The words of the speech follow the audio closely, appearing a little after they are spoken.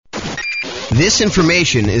This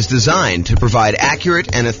information is designed to provide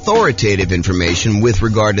accurate and authoritative information with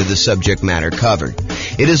regard to the subject matter covered.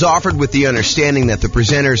 It is offered with the understanding that the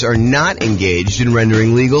presenters are not engaged in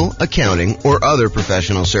rendering legal, accounting, or other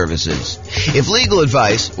professional services. If legal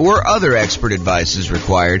advice or other expert advice is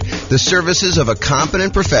required, the services of a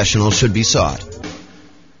competent professional should be sought.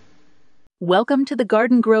 Welcome to the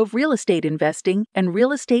Garden Grove Real Estate Investing and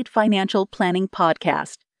Real Estate Financial Planning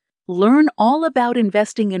Podcast. Learn all about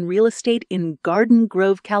investing in real estate in Garden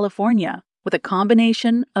Grove, California, with a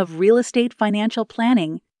combination of real estate financial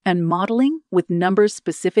planning and modeling with numbers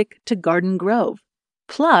specific to Garden Grove.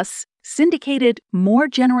 Plus, syndicated, more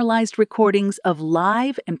generalized recordings of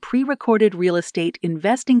live and pre-recorded real estate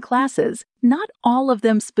investing classes, not all of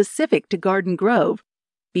them specific to Garden Grove.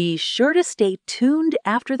 Be sure to stay tuned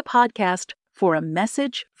after the podcast for a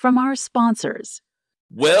message from our sponsors.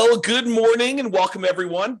 Well, good morning and welcome,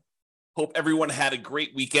 everyone. Hope everyone had a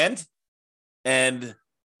great weekend. And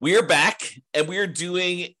we are back and we are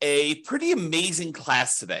doing a pretty amazing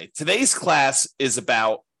class today. Today's class is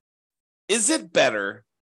about, is it better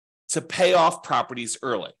to pay off properties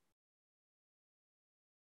early?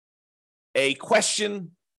 A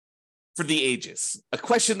question for the ages, a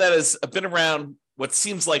question that has been around what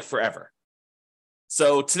seems like forever.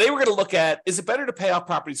 So today we're going to look at, is it better to pay off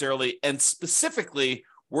properties early? And specifically,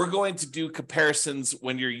 we're going to do comparisons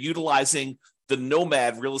when you're utilizing the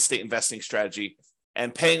Nomad real estate investing strategy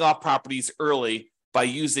and paying off properties early by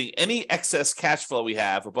using any excess cash flow we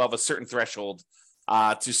have above a certain threshold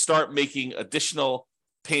to start making additional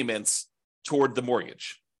payments toward the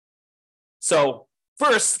mortgage. So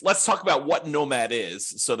first, let's talk about what Nomad is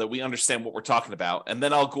so that we understand what we're talking about. And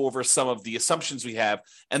then I'll go over some of the assumptions we have.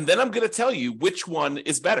 And then I'm going to tell you which one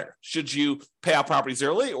is better. Should you pay out properties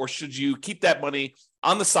early or should you keep that money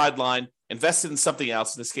on the sideline, invest it in something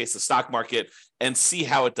else, in this case, the stock market, and see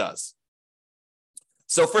how it does?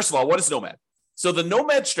 So first of all, what is Nomad? So the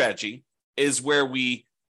Nomad strategy is where we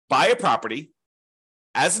buy a property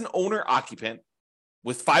as an owner occupant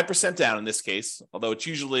with 5% down in this case, although it's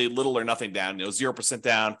usually little or nothing down, 0%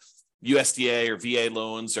 down, USDA or VA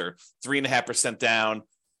loans, or 3.5% down,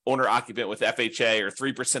 owner occupant with FHA, or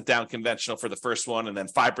 3% down conventional for the first one, and then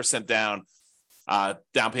 5% down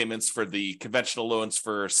down payments for the conventional loans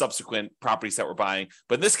for subsequent properties that we're buying.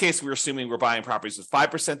 But in this case, we're assuming we're buying properties with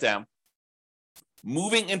 5% down,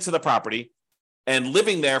 moving into the property and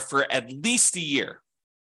living there for at least a year.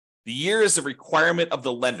 The year is a requirement of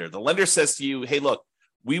the lender. The lender says to you, hey, look,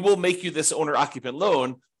 we will make you this owner-occupant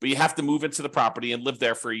loan, but you have to move into the property and live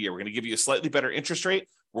there for a year. We're going to give you a slightly better interest rate.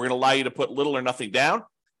 We're going to allow you to put little or nothing down.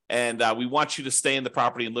 And we want you to stay in the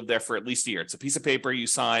property and live there for at least a year. It's a piece of paper you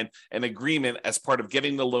sign, an agreement as part of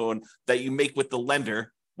getting the loan that you make with the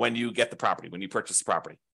lender when you get the property, when you purchase the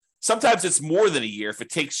property. Sometimes it's more than a year if it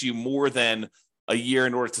takes you more than a year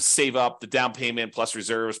in order to save up the down payment plus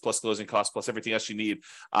reserves plus closing costs plus everything else you need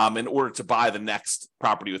in order to buy the next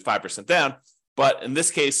property with 5% down. But in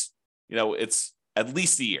this case, it's at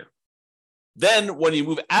least a year. Then when you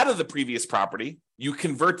move out of the previous property, you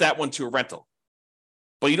convert that one to a rental.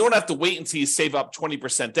 But you don't have to wait until you save up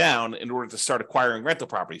 20% down in order to start acquiring rental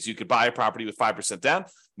properties. You could buy a property with 5% down,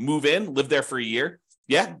 move in, live there for a year.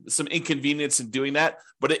 Yeah, some inconvenience in doing that,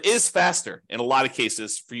 but it is faster in a lot of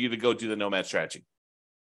cases for you to go do the Nomad strategy.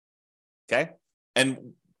 Okay?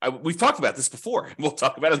 And we've talked about this before, and we'll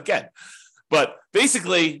talk about it again. But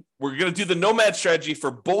basically, we're going to do the Nomad strategy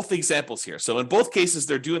for both examples here. So in both cases,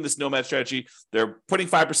 they're doing this Nomad strategy. They're putting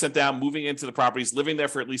 5% down, moving into the properties, living there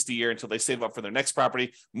for at least a year until they save up for their next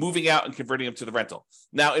property, moving out and converting them to the rental.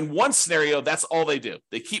 Now, in one scenario, that's all they do.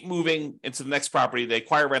 They keep moving into the next property. They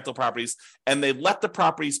acquire rental properties, and they let the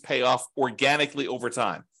properties pay off organically over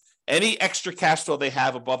time. Any extra cash flow they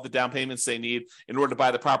have above the down payments they need in order to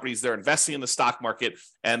buy the properties, they're investing in the stock market,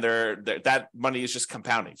 and that money is just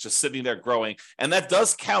compounding, just sitting there growing. And that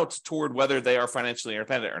does count toward whether they are financially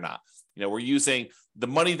independent or not. We're using the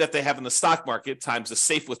money that they have in the stock market times the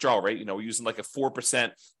safe withdrawal rate. We're using like a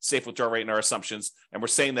 4% safe withdrawal rate in our assumptions. And we're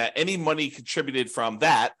saying that any money contributed from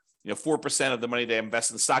that, 4% of the money they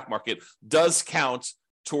invest in the stock market does count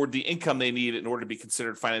toward the income they need in order to be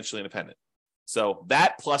considered financially independent. So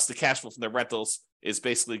that plus the cash flow from their rentals is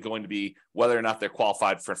basically going to be whether or not they're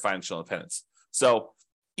qualified for financial independence. So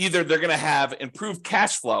either they're going to have improved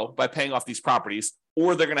cash flow by paying off these properties,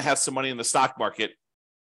 or they're going to have some money in the stock market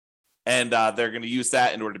and they're going to use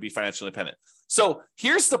that in order to be financially independent. So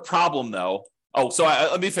here's the problem, though.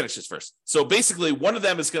 Let me finish this first. So basically, one of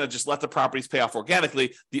them is going to just let the properties pay off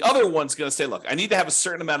organically. The other one's going to say, look, I need to have a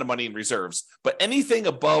certain amount of money in reserves, but anything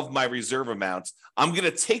above my reserve amount, I'm going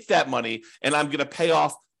to take that money and I'm going to pay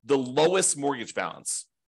off the lowest mortgage balance.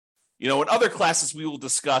 In other classes, we will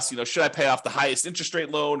discuss, should I pay off the highest interest rate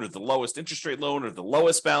loan or the lowest interest rate loan or the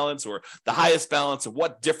lowest balance or the highest balance, and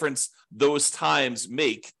what difference those times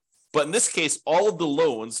make. But in this case, all of the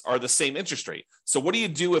loans are the same interest rate. So what do you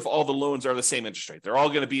do if all the loans are the same interest rate? They're all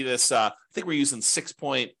going to be this, I think we're using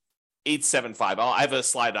 6.875. I have a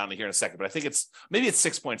slide on it here in a second, but I think maybe it's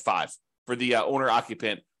 6.5 for the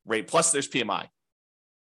owner-occupant rate, plus there's PMI.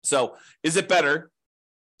 So is it better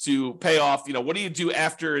to pay off, what do you do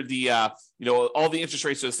after the, all the interest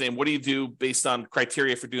rates are the same? What do you do based on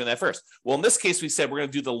criteria for doing that first? Well, in this case, we said we're going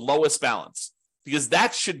to do the lowest balance because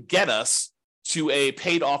that should get us to a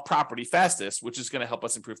paid off property fastest, which is going to help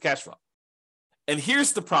us improve cash flow. And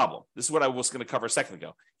here's the problem. This is what I was going to cover a second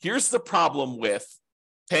ago. Here's the problem with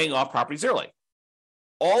paying off properties early.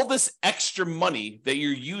 All this extra money that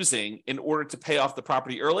you're using in order to pay off the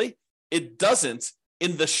property early, it doesn't,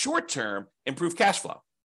 in the short term, improve cash flow,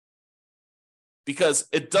 because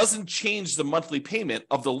it doesn't change the monthly payment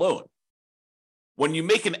of the loan. When you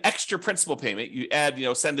make an extra principal payment, you add,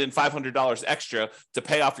 send in $500 extra to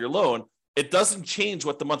pay off your loan, it doesn't change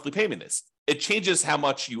what the monthly payment is. It changes how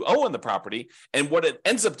much you owe on the property. And what it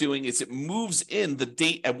ends up doing is it moves in the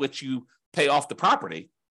date at which you pay off the property.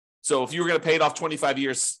 So if you were going to pay it off 25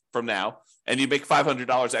 years from now and you make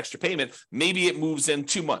 $500 extra payment, maybe it moves in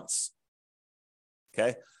 2 months.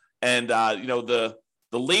 Okay. And,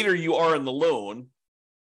 the later you are in the loan,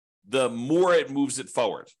 the more it moves it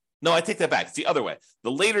forward. No, I take that back. It's the other way.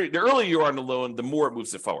 The earlier you are in the loan, the more it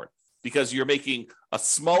moves it forward, because you're making a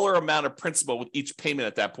smaller amount of principal with each payment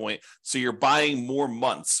at that point. So you're buying more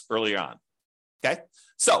months early on. Okay.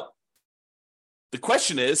 So the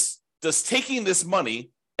question is, does taking this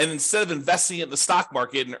money and instead of investing it in the stock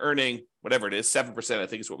market and earning whatever it is, 7%, I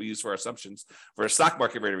think is what we use for our assumptions for a stock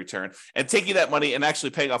market rate of return, and taking that money and actually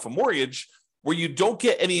paying off a mortgage where you don't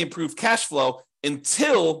get any improved cash flow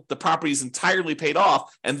until the property is entirely paid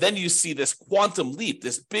off. And then you see this quantum leap,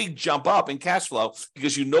 this big jump up in cash flow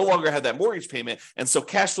because you no longer have that mortgage payment. And so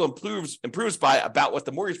cash flow improves by about what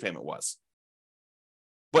the mortgage payment was.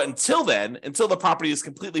 But until then, until the property is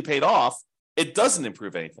completely paid off, it doesn't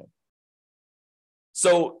improve anything.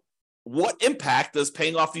 So what impact does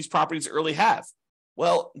paying off these properties early have?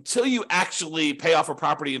 Well, until you actually pay off a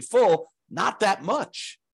property in full, not that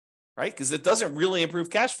much. Right? Because it doesn't really improve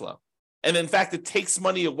cash flow. And in fact, it takes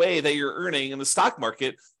money away that you're earning in the stock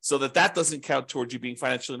market so that doesn't count towards you being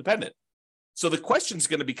financially independent. So the question is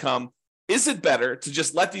going to become, is it better to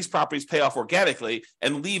just let these properties pay off organically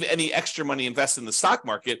and leave any extra money invested in the stock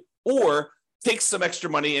market, or take some extra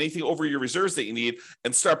money, anything over your reserves that you need,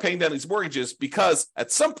 and start paying down these mortgages? Because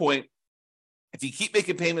at some point, if you keep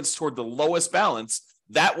making payments toward the lowest balance,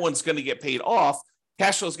 that one's going to get paid off.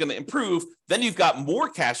 Cash flow is going to improve. Then you've got more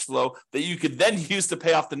cash flow that you could then use to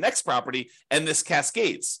pay off the next property, and this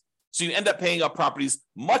cascades. So you end up paying off properties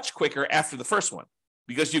much quicker after the first one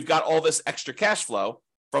because you've got all this extra cash flow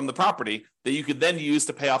from the property that you could then use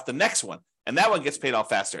to pay off the next one. And that one gets paid off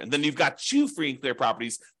faster. And then you've got 2 free and clear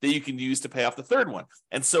properties that you can use to pay off the third one.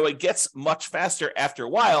 And so it gets much faster after a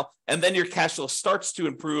while. And then your cash flow starts to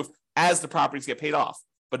improve as the properties get paid off,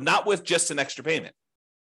 but not with just an extra payment.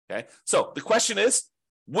 Okay. So the question is,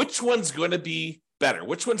 which one's going to be better?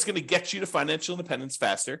 Which one's going to get you to financial independence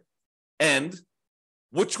faster? And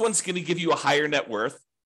which one's going to give you a higher net worth?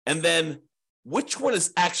 And then which one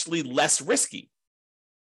is actually less risky?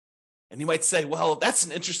 And you might say, well, that's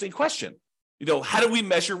an interesting question. How do we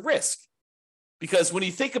measure risk? Because when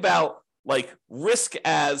you think about risk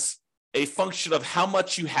as a function of how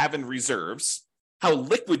much you have in reserves, how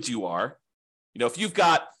liquid you are, if you've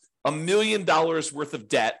got $1 million worth of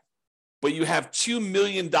debt, but you have $2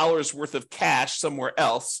 million worth of cash somewhere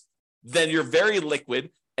else, then you're very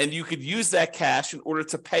liquid and you could use that cash in order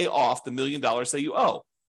to pay off the $1 million that you owe.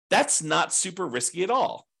 That's not super risky at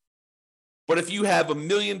all. But if you have $1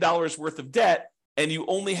 million worth of debt and you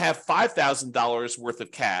only have $5,000 worth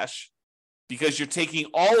of cash because you're taking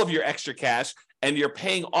all of your extra cash and you're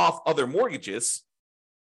paying off other mortgages,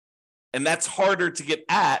 and that's harder to get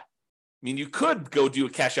at. You could go do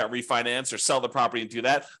a cash out refinance or sell the property and do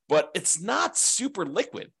that, but it's not super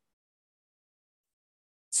liquid.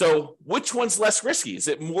 So which one's less risky? Is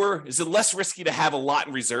it less risky to have a lot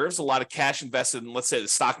in reserves, a lot of cash invested in, let's say, the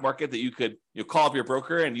stock market that you could call up your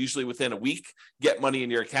broker and usually within a week get money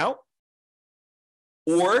in your account?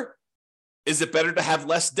 Or is it better to have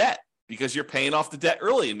less debt because you're paying off the debt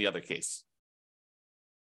early in the other case?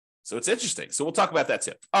 So it's interesting. So we'll talk about that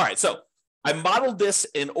too. All right. So I modeled this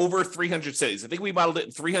in over 300 cities. I think we modeled it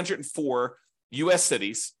in 304 U.S.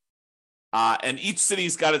 cities. And each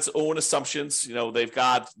city's got its own assumptions. They've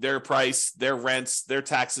got their price, their rents, their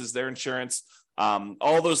taxes, their insurance,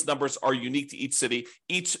 All those numbers are unique to each city.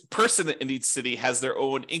 Each person in each city has their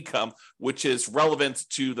own income, which is relevant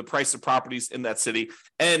to the price of properties in that city.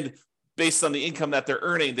 And based on the income that they're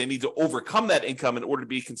earning, they need to overcome that income in order to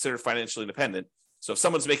be considered financially independent. So if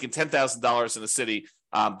someone's making $10,000 in a city,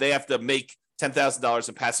 they have to make $10,000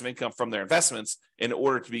 in passive income from their investments in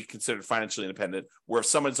order to be considered financially independent. Where if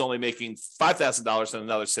someone's only making $5,000 in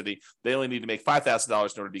another city, they only need to make $5,000 in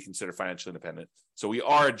order to be considered financially independent. So we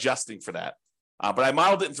are adjusting for that. But I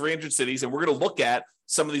modeled it in 300 cities, and we're going to look at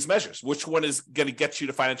some of these measures. Which one is going to get you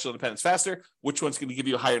to financial independence faster? Which one's going to give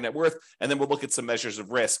you a higher net worth? And then we'll look at some measures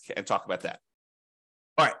of risk and talk about that.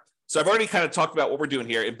 All right. So I've already kind of talked about what we're doing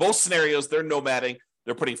here. In both scenarios, they're nomading.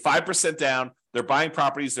 They're putting 5% down. They're buying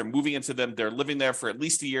properties. They're moving into them. They're living there for at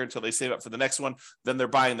least a year until they save up for the next one. Then they're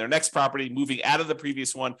buying their next property, moving out of the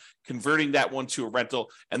previous one, converting that one to a rental,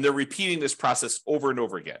 and they're repeating this process over and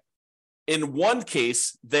over again. In one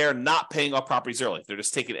case, they're not paying off properties early. They're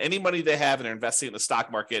just taking any money they have and they're investing in the stock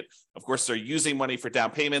market. Of course, they're using money for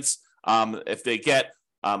down payments. If they get,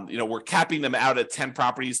 we're capping them out at 10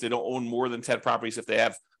 properties. They don't own more than 10 properties. If they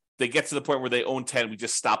get to the point where they own 10, we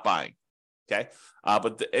just stop buying. Okay.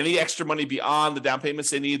 But any extra money beyond the down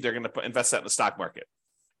payments they need, they're going to invest that in the stock market.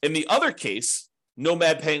 In the other case,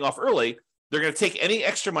 Nomad paying off early, they're going to take any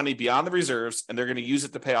extra money beyond the reserves and they're going to use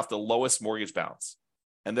it to pay off the lowest mortgage balance.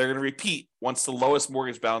 And they're going to repeat once the lowest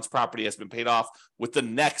mortgage balance property has been paid off with the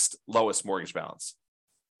next lowest mortgage balance.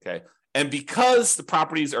 Okay. And because the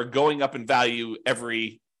properties are going up in value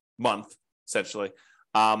every month, essentially,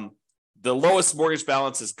 the lowest mortgage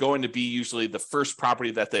balance is going to be usually the first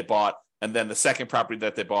property that they bought, and then the second property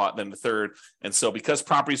that they bought, and then the third. And so because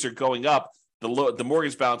properties are going up, the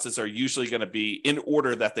mortgage balances are usually going to be in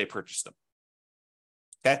order that they purchased them.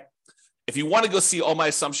 Okay. If you want to go see all my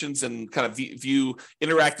assumptions and kind of view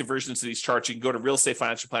interactive versions of these charts, you can go to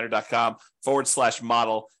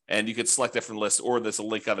realestateFinancialPlanner.com/model, and you can select it from the list, or there's a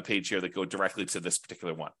link on the page here that go directly to this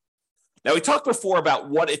particular one. Now, we talked before about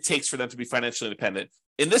what it takes for them to be financially independent.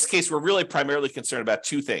 In this case, we're really primarily concerned about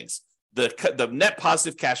two things: the net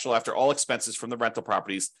positive cash flow after all expenses from the rental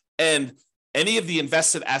properties, and any of the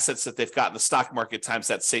invested assets that they've got in the stock market times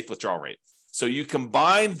that safe withdrawal rate. So you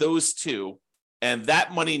combine those two, and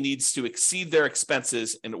that money needs to exceed their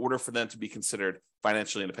expenses in order for them to be considered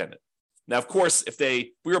financially independent. Now, of course, if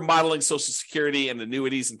we were modeling Social Security and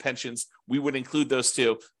annuities and pensions, we would include those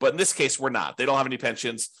too. But in this case, we're not. They don't have any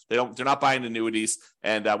pensions. They're not buying annuities,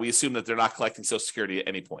 and we assume that they're not collecting Social Security at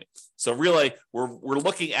any point. So really, we're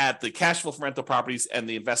looking at the cash flow from rental properties and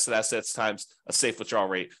the invested assets times a safe withdrawal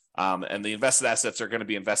rate. And the invested assets are going to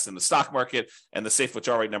be invested in the stock market, and the safe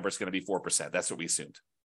withdrawal rate number is going to be 4%. That's what we assumed.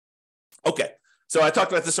 Okay. So I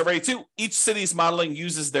talked about this already too. Each city's modeling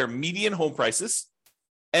uses their median home prices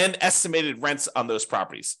and estimated rents on those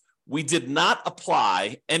properties. We did not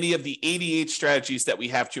apply any of the 88 strategies that we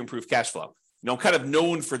have to improve cash flow. I'm kind of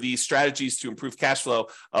known for these strategies to improve cash flow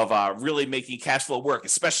of really making cash flow work,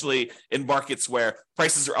 especially in markets where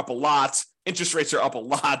prices are up a lot, interest rates are up a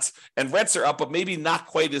lot, and rents are up, but maybe not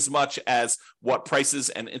quite as much as what prices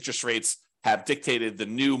and interest rates have dictated the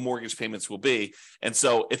new mortgage payments will be. And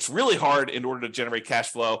so it's really hard in order to generate cash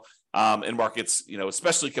flow in markets,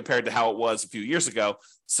 especially compared to how it was a few years ago.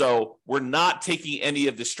 So we're not taking any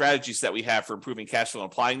of the strategies that we have for improving cash flow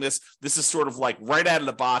and applying this. This is sort of like right out of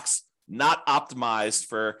the box, not optimized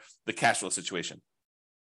for the cash flow situation.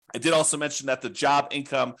 I did also mention that the job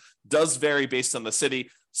income does vary based on the city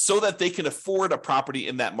so that they can afford a property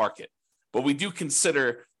in that market. But we do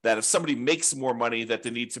consider that if somebody makes more money, that they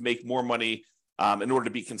need to make more money in order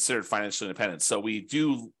to be considered financially independent. So we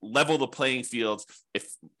do level the playing field.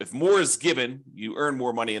 If more is given, you earn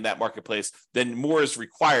more money in that marketplace, then more is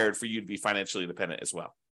required for you to be financially independent as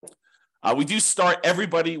well. We do start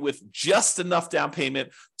everybody with just enough down payment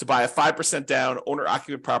to buy a 5% down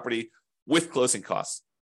owner-occupant property with closing costs.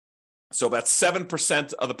 So about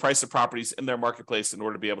 7% of the price of properties in their marketplace in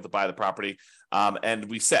order to be able to buy the property. And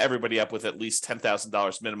we set everybody up with at least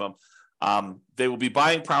 $10,000 minimum. They will be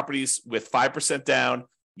buying properties with 5% down.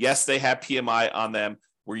 Yes, they have PMI on them.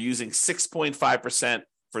 We're using 6.5%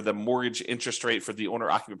 for the mortgage interest rate for the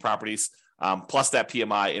owner-occupant properties, plus that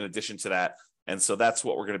PMI in addition to that. And so that's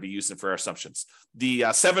what we're going to be using for our assumptions. The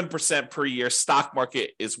 7% per year stock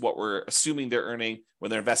market is what we're assuming they're earning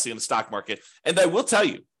when they're investing in the stock market. And I will tell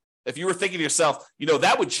you, if you were thinking to yourself,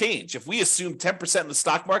 that would change. If we assumed 10% in the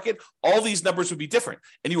stock market, all these numbers would be different.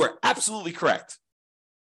 And you are absolutely correct.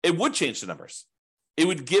 It would change the numbers. It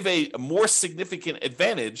would give a more significant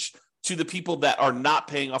advantage to the people that are not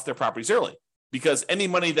paying off their properties early, because any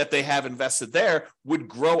money that they have invested there would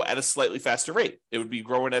grow at a slightly faster rate. It would be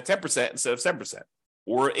growing at 10% instead of 7%.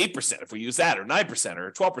 or 8% if we use that, or 9%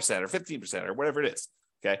 or 12% or 15% or whatever it is.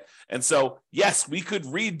 Okay. And so, yes, we could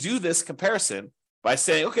redo this comparison by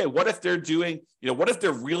saying, okay, what if they're doing, what if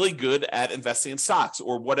they're really good at investing in stocks?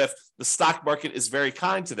 Or what if the stock market is very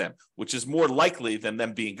kind to them, which is more likely than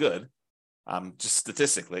them being good, just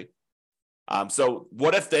statistically. So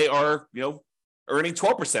what if they are, earning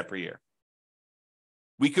 12% per year?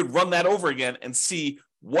 We could run that over again and see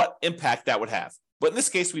what impact that would have. But in this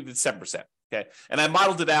case, we did 7%. Okay. And I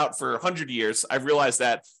modeled it out for 100 years. I realized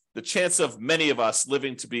that the chance of many of us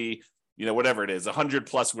living to be, whatever it is, 100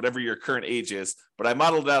 plus, whatever your current age is, but I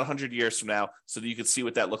modeled it out 100 years from now so that you could see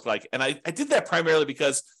what that looked like. And I did that primarily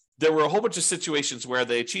because there were a whole bunch of situations where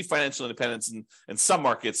they achieved financial independence in some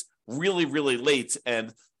markets really, really late.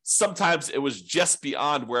 And sometimes it was just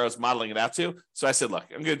beyond where I was modeling it out to. So I said, look,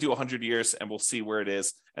 I'm going to do 100 years and we'll see where it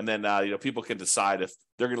is. And then, people can decide if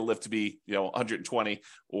they're going to live to be, 120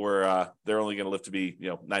 or they're only going to live to be,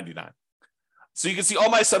 99. So you can see all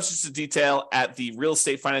my assumptions in detail at the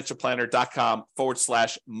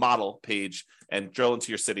realestatefinancialplanner.com/model page and drill into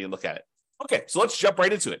your city and look at it. Okay, so let's jump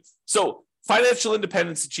right into it. So financial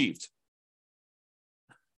independence achieved.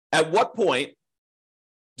 At what point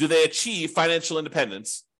do they achieve financial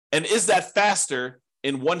independence? And is that faster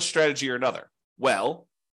in one strategy or another? Well,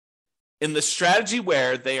 in the strategy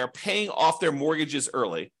where they are paying off their mortgages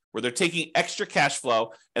early, where they're taking extra cash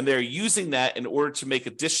flow and they're using that in order to make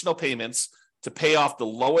additional payments to pay off the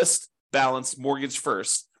lowest balance mortgage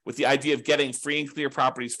first, with the idea of getting free and clear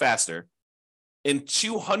properties faster. In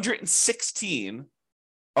 216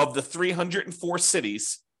 of the 304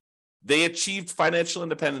 cities, they achieved financial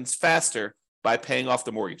independence faster by paying off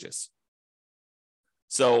the mortgages.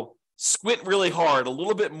 So squint really hard, a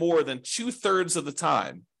little bit more than 2/3 of the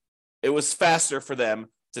time, it was faster for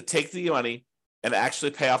them to take the money and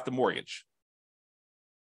actually pay off the mortgage,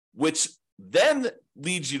 which then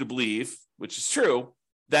leads you to believe, which is true,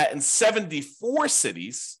 that in 74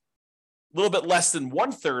 cities, a little bit less than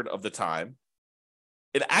 1/3 of the time,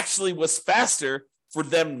 it actually was faster for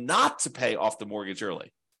them not to pay off the mortgage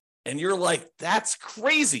early. And you're like, that's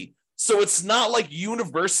crazy. So it's not like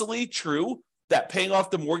universally true that paying off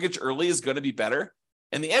the mortgage early is going to be better.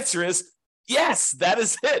 And the answer is yes, that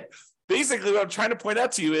is it. Basically, what I'm trying to point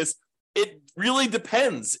out to you is it really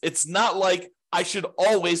depends. It's not like I should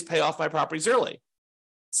always pay off my properties early.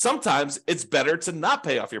 Sometimes it's better to not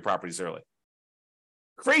pay off your properties early.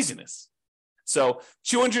 Craziness. So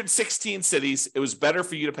 216 cities, it was better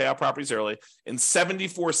for you to pay off properties early. In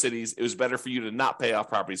 74 cities, it was better for you to not pay off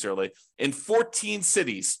properties early. In 14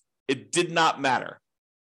 cities, it did not matter.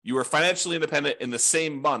 You were financially independent in the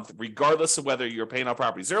same month, regardless of whether you were paying off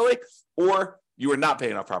properties early or you were not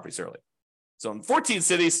paying off properties early. So in 14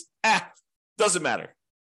 cities, doesn't matter.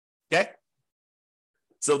 Okay?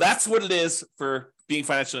 So that's what it is for being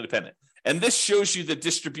financially independent. And this shows you the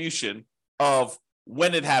distribution of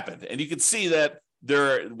when it happened. And you can see that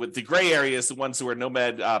there, with the gray areas, the ones where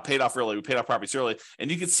Nomad paid off early, we paid off properties early.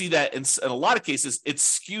 And you can see that in a lot of cases, it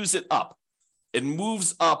skews it up. It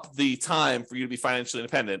moves up the time for you to be financially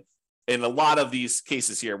independent in a lot of these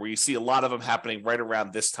cases here, where you see a lot of them happening right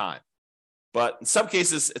around this time. But in some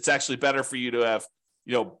cases, it's actually better for you to have,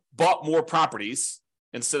 bought more properties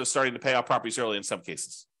instead of starting to pay off properties early in some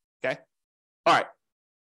cases. Okay. All right.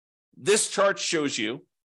 This chart shows you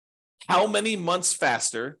how many months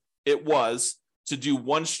faster it was to do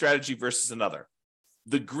one strategy versus another.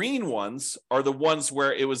 The green ones are the ones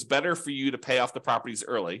where it was better for you to pay off the properties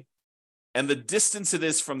early. And the distance it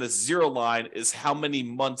is from the zero line is how many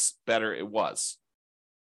months better it was.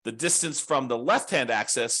 The distance from the left-hand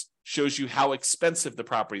axis shows you how expensive the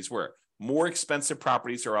properties were. More expensive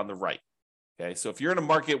properties are on the right. Okay, so if you're in a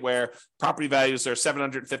market where property values are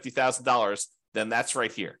 $750,000, then that's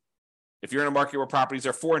right here. If you're in a market where properties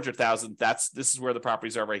are $400,000, this is where the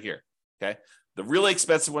properties are right here. Okay, the really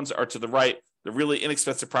expensive ones are to the right. The really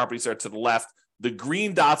inexpensive properties are to the left. The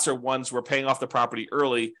green dots are ones where paying off the property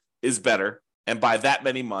early is better, and by that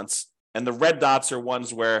many months. And the red dots are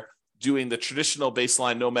ones where doing the traditional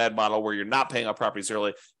baseline Nomad model, where you're not paying off properties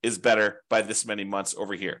early, is better by this many months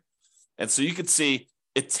over here. And so you can see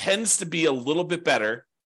it tends to be a little bit better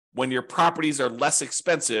when your properties are less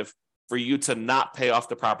expensive for you to not pay off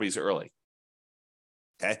the properties early.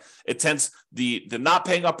 Okay, it tends the not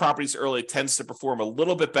paying off properties early tends to perform a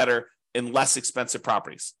little bit better in less expensive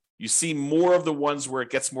properties. You see more of the ones where it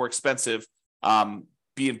gets more expensive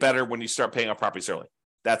being better when you start paying off properties early.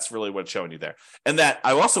 That's really what it's showing you there. And that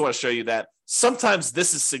I also want to show you that sometimes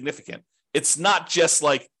this is significant. It's not just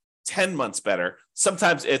like 10 months better.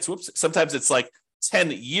 Sometimes it's like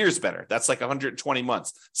 10 years better. That's like 120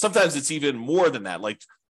 months. Sometimes it's even more than that, like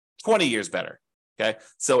 20 years better. Okay,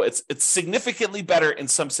 so it's significantly better in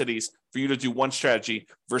some cities for you to do one strategy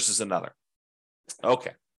versus another.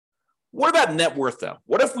 Okay. What about net worth, though?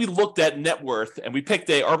 What if we looked at net worth and we picked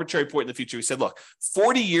an arbitrary point in the future? We said, look,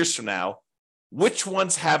 40 years from now, which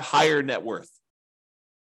ones have higher net worth?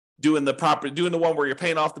 Doing the one where you're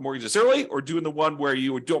paying off the mortgages early, or doing the one where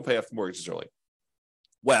you don't pay off the mortgages early?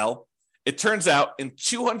 Well, it turns out in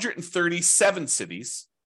 237 cities,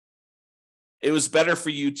 it was better for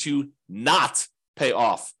you to not pay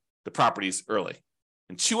off the properties early.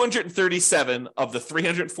 In 237 of the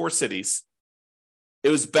 304 cities, it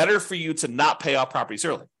was better for you to not pay off properties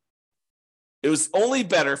early. It was only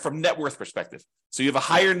better from net worth perspective. So you have a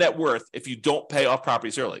higher net worth if you don't pay off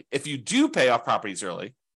properties early. If you do pay off properties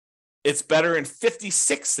early, it's better in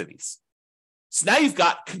 56 cities. So now you've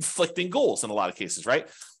got conflicting goals in a lot of cases, right?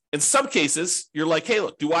 In some cases, you're like, hey,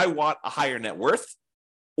 look, do I want a higher net worth,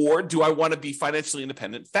 or do I want to be financially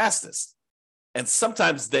independent fastest? And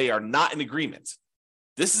sometimes they are not in agreement.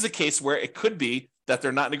 This is a case where it could be that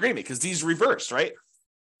they're not in agreement because these reverse, right?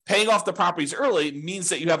 Paying off the properties early means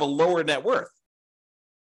that you have a lower net worth,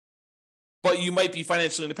 but you might be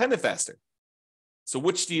financially independent faster. So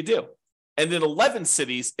which do you do? And in 11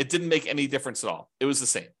 cities, it didn't make any difference at all. It was the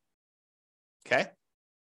same. Okay?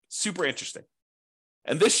 Super interesting.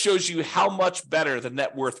 And this shows you how much better the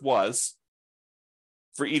net worth was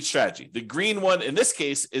for each strategy. The green one in this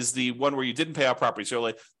case is the one where you didn't pay off properties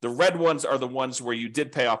early. The red ones are the ones where you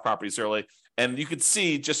did pay off properties early. And you can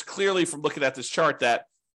see just clearly from looking at this chart that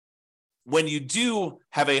when you do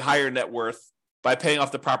have a higher net worth by paying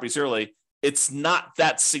off the properties early, it's not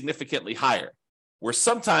that significantly higher. Where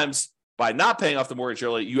sometimes by not paying off the mortgage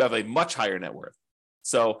early, you have a much higher net worth.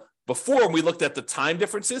 So before, when we looked at the time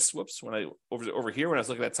differences, when I was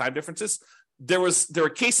looking at time differences, there were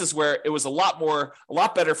cases where it was a lot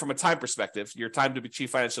better from a time perspective. Your time to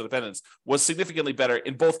achieve financial independence was significantly better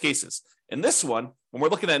in both cases. In this one, when we're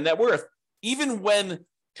looking at net worth, even when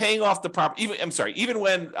paying off the property, even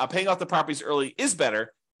when paying off the properties early is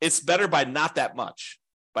better, it's better by not that much,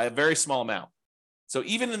 by a very small amount. So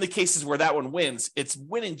even in the cases where that one wins, it's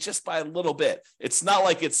winning just by a little bit. It's not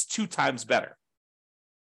like it's 2 times better.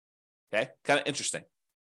 Okay, kind of interesting.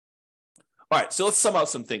 All right, so let's sum out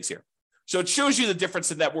some things here. So it shows you the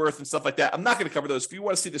difference in net worth and stuff like that. I'm not going to cover those. If you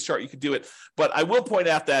want to see this chart, you can do it. But I will point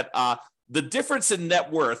out that the difference in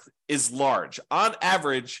net worth is large. On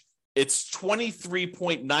average, it's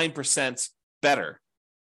 23.9% better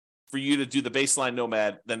for you to do the baseline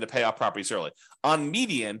Nomad than to pay off properties early. On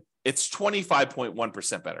median, it's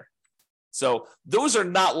 25.1% better. So those are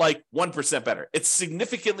not like 1% better. It's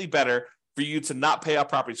significantly better for you to not pay off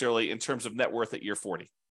properties early in terms of net worth at year 40.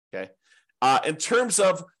 Okay. In terms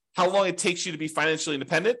of how long it takes you to be financially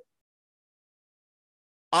independent,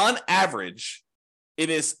 on average, it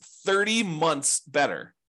is 30 months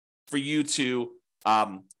better for you to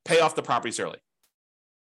pay off the properties early.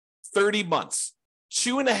 30 months,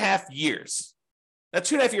 2.5 years. Now,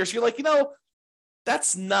 2.5 years, you're like,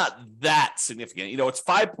 that's not that significant. It's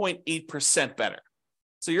 5.8% better.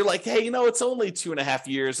 So you're like, hey, it's only 2.5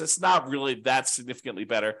 years. It's not really that significantly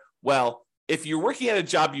better. Well, if you're working at a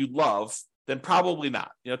job you love, then probably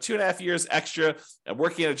not. 2.5 years extra and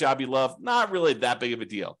working at a job you love, not really that big of a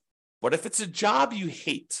deal. But if it's a job you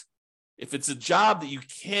hate, if it's a job that you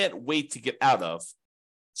can't wait to get out of,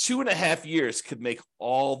 2.5 years could make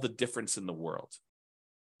all the difference in the world.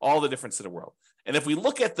 All the difference in the world. And if we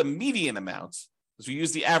look at the median amount, as we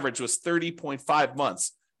use the average was 30.5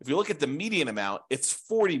 months. If you look at the median amount, it's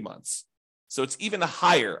 40 months. So it's even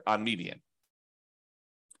higher on median.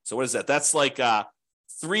 So what is that? That's like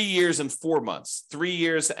 3 years and 4 months, 3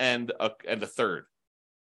 years and a third.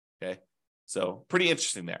 Okay. So pretty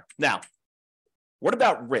interesting there. Now, what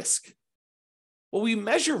about risk? Well, we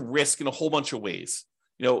measure risk in a whole bunch of ways.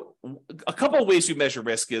 A couple of ways we measure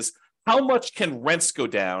risk is how much can rents go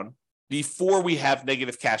down before we have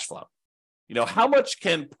negative cash flow? How much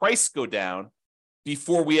can price go down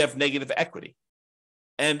before we have negative equity?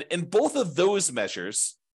 And in both of those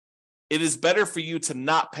measures, it is better for you to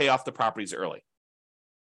not pay off the properties early.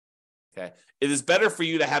 Okay. It is better for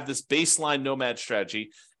you to have this baseline Nomad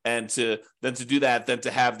strategy and to do that than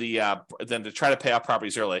to try to pay off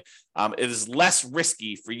properties early. It is less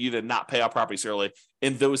risky for you to not pay off properties early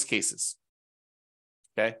in those cases.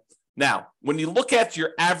 Okay. Now, when you look at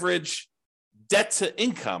your average debt to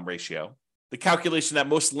income ratio, the calculation that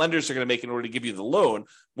most lenders are going to make in order to give you the loan,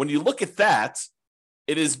 when you look at that,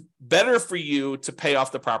 it is better for you to pay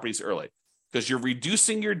off the properties early because you're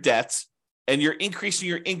reducing your debt and you're increasing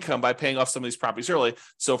your income by paying off some of these properties early.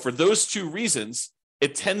 So for those two reasons,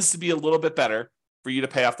 it tends to be a little bit better for you to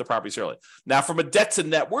pay off the properties early. Now, from a debt to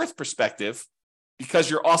net worth perspective,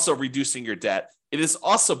 because you're also reducing your debt, it is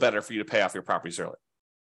also better for you to pay off your properties early.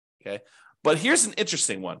 Okay. But here's an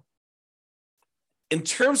interesting one. In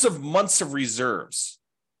terms of months of reserves,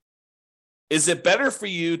 is it better for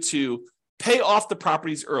you to pay off the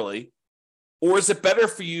properties early, or is it better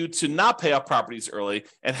for you to not pay off properties early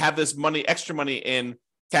and have this money, extra money in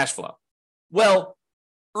cash flow? Well,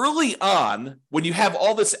 early on, when you have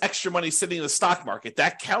all this extra money sitting in the stock market,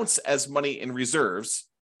 that counts as money in reserves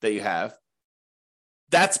that you have.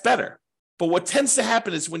 That's better. But what tends to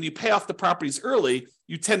happen is when you pay off the properties early,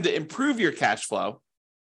 you tend to improve your cash flow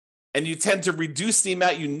and you tend to reduce the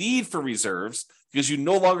amount you need for reserves because you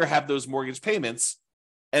no longer have those mortgage payments.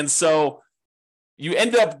 And so you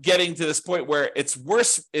end up getting to this point where it's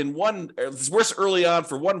worse early on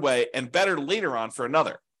for one way and better later on for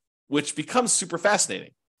another, which becomes super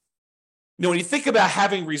fascinating. You know, when you think about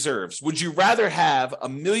having reserves, would you rather have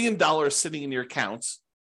 $1 million sitting in your accounts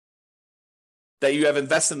that you have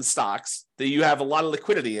invested in stocks, that you have a lot of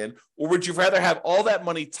liquidity in, or would you rather have all that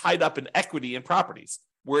money tied up in equity and properties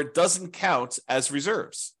where it doesn't count as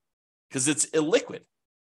reserves because it's illiquid?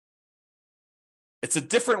 It's a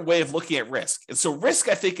different way of looking at risk. And so risk,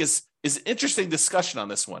 I think, is interesting discussion on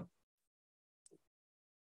this one.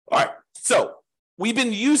 All right, so we've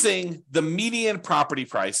been using the median property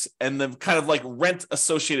price and the kind of like rent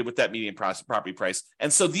associated with that median property price.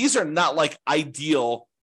 And so these are not like ideal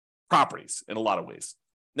properties in a lot of ways.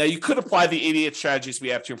 Now, you could apply the 88 strategies we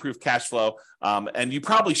have to improve cash flow, and you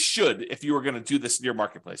probably should if you were going to do this in your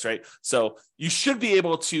marketplace, right? So you should be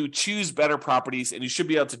able to choose better properties, and you should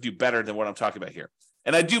be able to do better than what I'm talking about here.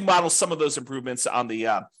 And I do model some of those improvements on the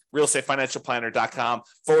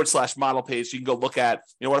realestatefinancialplanner.com/model page. You can go look at,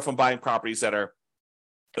 what if I'm buying properties that are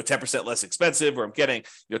 10% less expensive, or I'm getting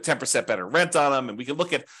 10% better rent on them, and we can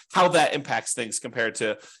look at how that impacts things compared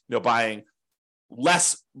to buying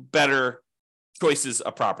less better choices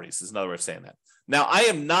of properties is another way of saying that. Now, I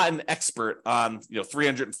am not an expert on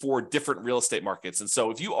 304 different real estate markets. And so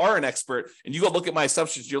if you are an expert and you go look at my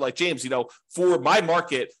assumptions, you're like, James, for my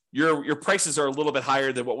market, your prices are a little bit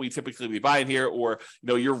higher than what we typically be buying here, or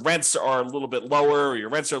your rents are a little bit lower, or your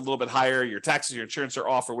rents are a little bit higher, your taxes, your insurance are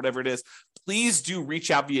off, or whatever it is. Please do reach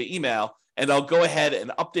out via email, and I'll go ahead and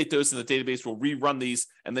update those in the database. We'll rerun these,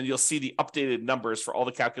 and then you'll see the updated numbers for all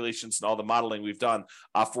the calculations and all the modeling we've done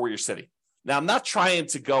for your city. Now, I'm not trying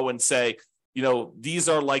to go and say, these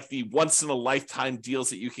are like the once in a lifetime deals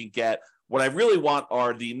that you can get. What I really want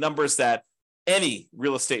are the numbers that any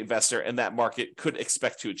real estate investor in that market could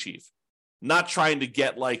expect to achieve. Not trying to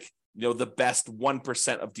get the best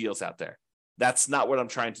 1% of deals out there. That's not what I'm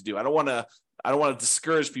trying to do. I don't want to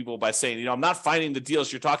discourage people by saying, I'm not finding the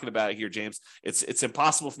deals you're talking about here, James. It's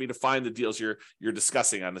impossible for me to find the deals you're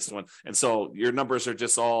discussing on this one. And so your numbers are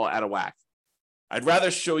just all out of whack. I'd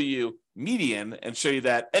rather show you median and show you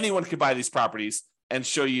that anyone could buy these properties, and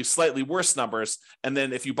show you slightly worse numbers. And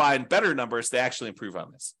then if you buy in better numbers, they actually improve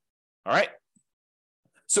on this. All right.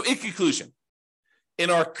 So in conclusion, in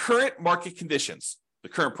our current market conditions, the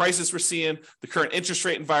current prices we're seeing, the current interest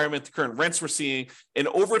rate environment, the current rents we're seeing in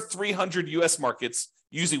over 300 US markets,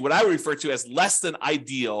 using what I would refer to as less than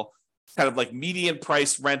ideal, kind of like median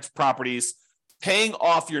price rent properties, paying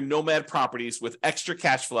off your Nomad properties with extra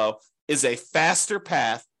cash flow is a faster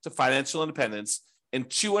path to financial independence in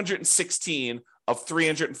 216 of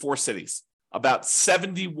 304 cities. About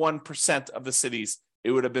 71% of the cities,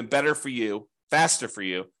 it would have been better for you, faster for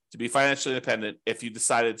you, to be financially independent if you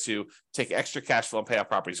decided to take extra cash flow and pay off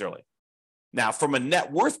properties early. Now, from a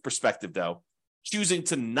net worth perspective, though, choosing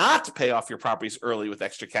to not pay off your properties early with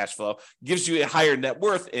extra cash flow gives you a higher net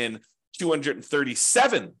worth in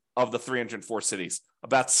 237 of the 304 cities,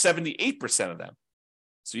 about 78% of them.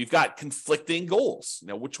 So you've got conflicting goals.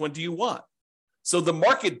 Now, which one do you want? So the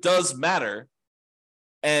market does matter,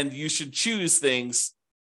 and you should choose things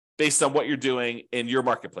based on what you're doing in your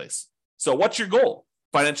marketplace. So what's your goal?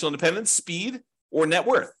 Financial independence, speed, or net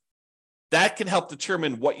worth? That can help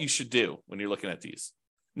determine what you should do when you're looking at these.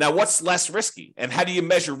 Now, what's less risky, and how do you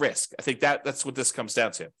measure risk? I think that's what this comes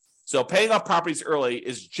down to. So paying off properties early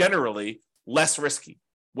is generally less risky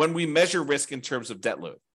when we measure risk in terms of debt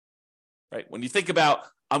load. Right? When you think about,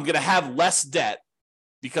 I'm going to have less debt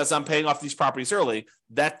because I'm paying off these properties early,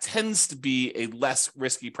 that tends to be a less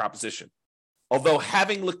risky proposition. Although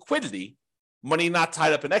having liquidity, money not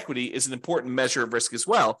tied up in equity, is an important measure of risk as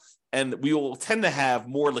well. And we will tend to have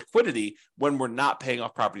more liquidity when we're not paying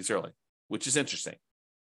off properties early, which is interesting.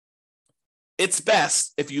 It's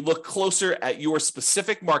best if you look closer at your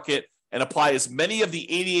specific market and apply as many of the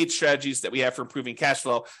 88 strategies that we have for improving cash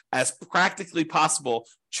flow as practically possible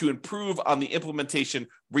to improve on the implementation,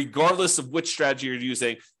 regardless of which strategy you're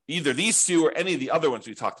using, either these two or any of the other ones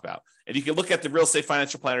we talked about. And you can look at the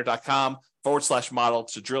realestatefinancialplanner.com/model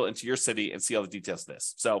to drill into your city and see all the details of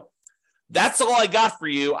this. So that's all I got for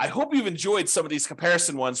you. I hope you've enjoyed some of these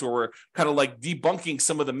comparison ones where we're kind of like debunking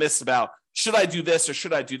some of the myths about should I do this or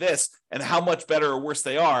should I do this, and how much better or worse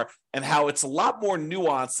they are, and how it's a lot more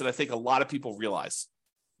nuanced than I think a lot of people realize.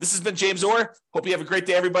 This has been James Orr. Hope you have a great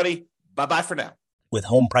day, everybody. Bye-bye for now. With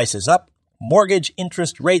home prices up, mortgage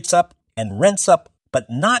interest rates up, and rents up, but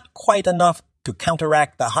not quite enough to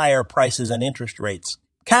counteract the higher prices and interest rates,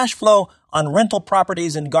 cash flow on rental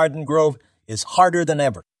properties in Garden Grove is harder than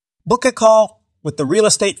ever. Book a call with the Real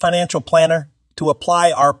Estate Financial Planner to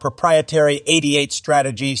apply our proprietary 88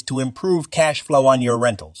 strategies to improve cash flow on your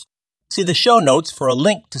rentals. See the show notes for a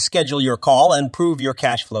link to schedule your call and prove your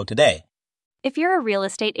cash flow today. If you're a real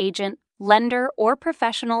estate agent, lender, or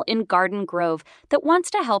professional in Garden Grove that wants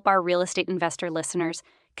to help our real estate investor listeners,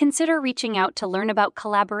 consider reaching out to learn about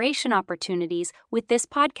collaboration opportunities with this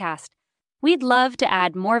podcast. We'd love to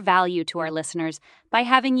add more value to our listeners by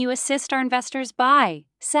having you assist our investors buy,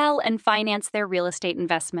 sell, and finance their real estate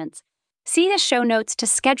investments. See the show notes to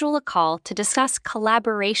schedule a call to discuss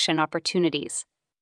collaboration opportunities.